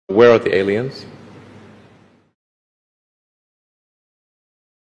Where are the aliens?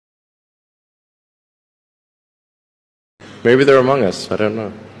 Maybe they're among us, I don't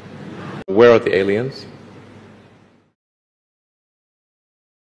know. Where are the aliens?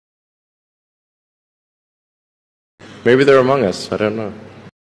 Maybe they're among us, I don't know.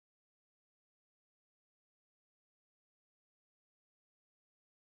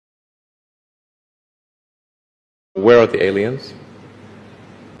 Where are the aliens?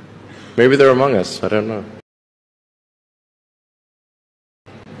 Maybe they're among us, I don't know.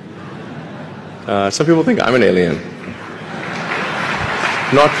 Some people think I'm an alien.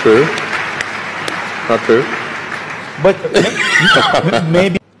 Not true. Not true. But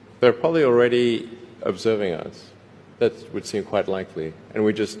maybe they're probably already observing us. That would seem quite likely. And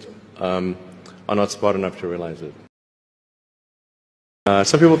we just are not smart enough to realize it.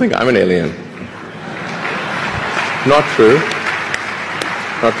 Some people think I'm an alien. Not true.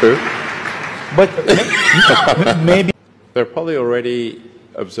 Not true. But maybe they're probably already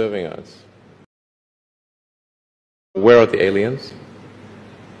observing us. Where are the aliens?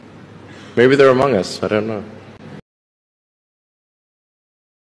 Maybe they're among us, I don't know.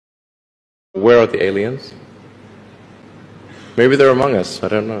 Where are the aliens? Maybe they're among us, I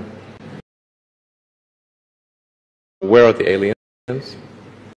don't know. Where are the aliens?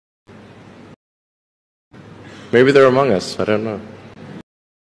 Maybe they're among us, I don't know.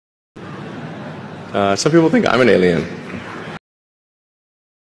 Some people think I'm an alien.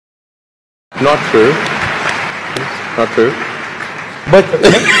 Not true. Not true. But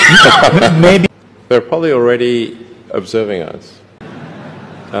maybe they're probably already observing us.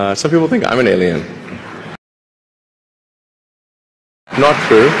 Some people think I'm an alien. Not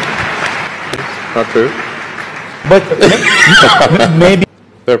true. Not true. But maybe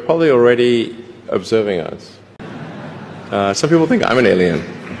they're probably already observing us. Some people think I'm an alien.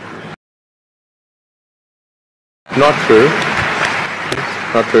 Not true.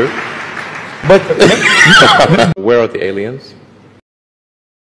 Not true. But where are the aliens?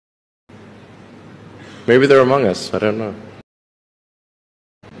 Maybe they're among us, I don't know.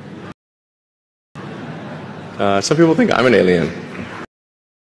 Some people think I'm an alien.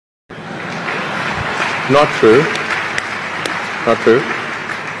 Not true. Not true.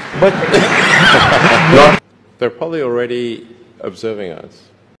 But they're probably already observing us.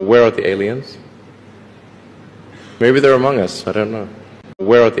 Where are the aliens? Maybe they're among us, I don't know.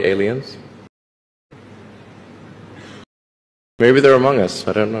 Where are the aliens? Maybe they're among us,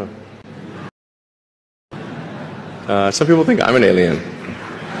 I don't know. Some people think I'm an alien.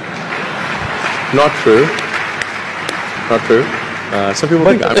 Not true. Not true. Some people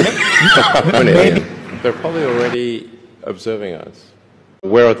think I'm an alien. They're probably already observing us.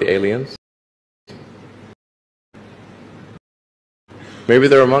 Where are the aliens? Maybe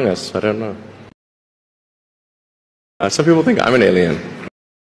they're among us, I don't know. Some people think I'm an alien.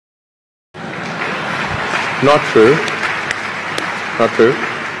 Not true. Not true.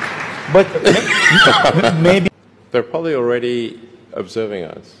 but maybe they're probably already observing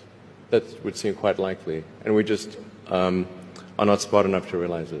us. That would seem quite likely. And we just are not smart enough to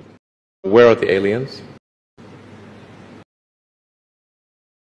realize it. Where are the aliens?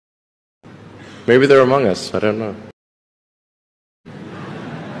 Maybe they're among us, I don't know.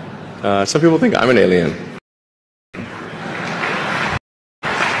 Some people think I'm an alien.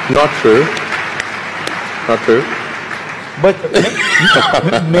 Not true. Not true. but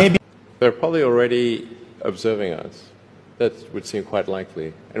maybe they're probably already observing us. That would seem quite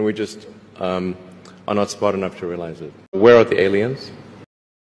likely. And we just are not smart enough to realize it. Where are the aliens?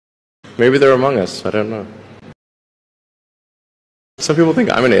 Maybe they're among us, I don't know. Some people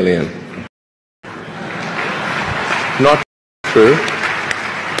think I'm an alien. Not true.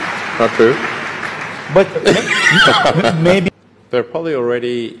 Not true. but maybe they're probably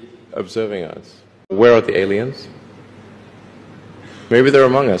already observing us. Where are the aliens? Maybe they're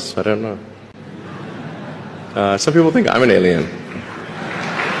among us, I don't know. Some people think I'm an alien.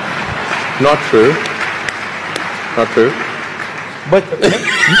 Not true. Not true. but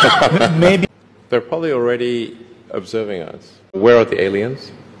maybe they're probably already observing us. Where are the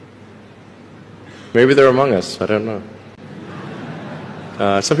aliens? Maybe they're among us, I don't know.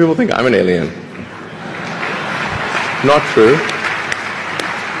 Some people think I'm an alien. Not true.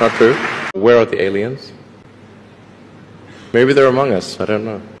 Not true. Where are the aliens? Maybe they're among us, I don't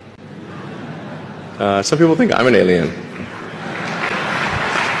know. Some people think I'm an alien.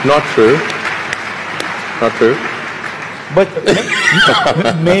 Not true. Not true. but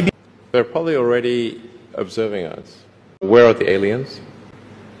maybe they're probably already observing us. Where are the aliens?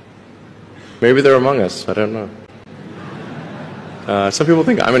 Maybe they're among us, I don't know. Some people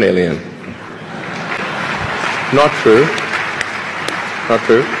think I'm an alien. Not true. Not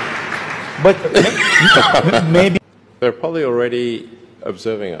true. But maybe. They're probably already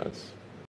observing us.